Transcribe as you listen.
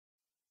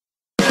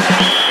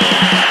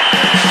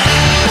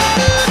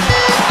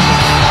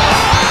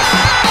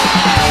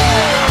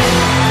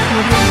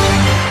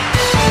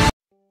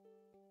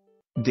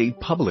Date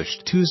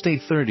published Tuesday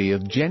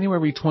 30th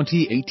January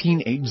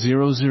 2018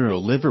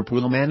 8:00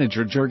 Liverpool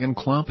manager Jurgen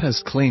Klopp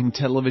has claimed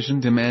television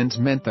demands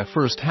meant the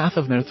first half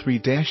of their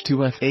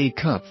 3-2 FA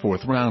Cup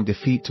fourth-round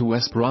defeat to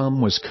West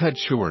Brom was cut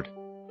short.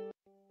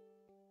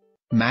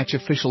 Match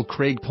official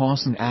Craig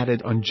Pawson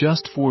added on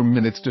just 4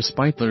 minutes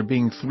despite there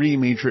being 3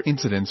 major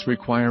incidents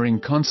requiring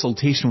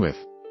consultation with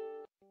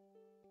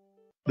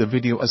the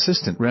video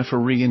assistant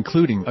referee,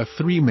 including a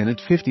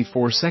 3-minute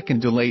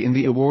 54-second delay in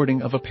the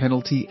awarding of a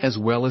penalty as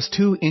well as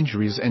 2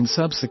 injuries and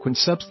subsequent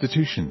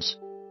substitutions.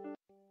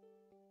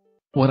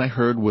 "What I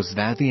heard was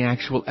that the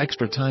actual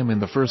extra time in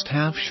the first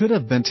half should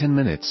have been 10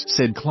 minutes,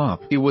 said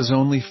Klopp. It was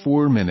only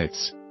 4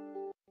 minutes.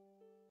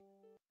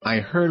 I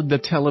heard the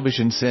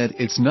television said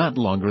it's not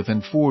longer than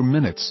 4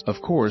 minutes.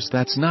 Of course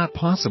that's not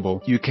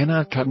possible. You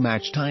cannot cut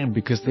match time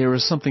because there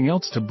is something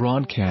else to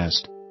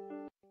broadcast.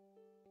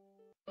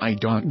 I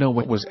don't know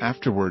what was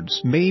afterwards,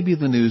 maybe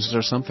the news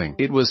or something.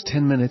 It was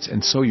 10 minutes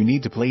and so you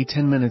need to play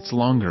 10 minutes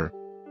longer.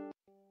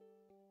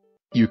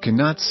 You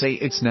cannot say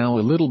it's now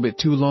a little bit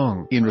too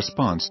long." In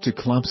response to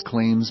Klopp's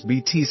claims,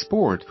 BT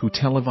Sport, who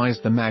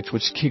televised the match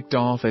which kicked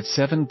off at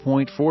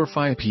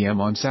 7:45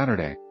 p.m. on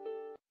Saturday,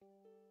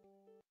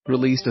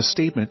 released a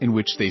statement in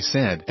which they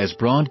said, "As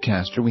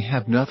broadcaster we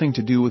have nothing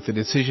to do with the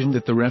decision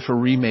that the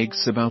referee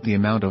makes about the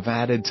amount of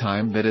added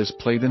time that is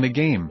played in a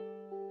game.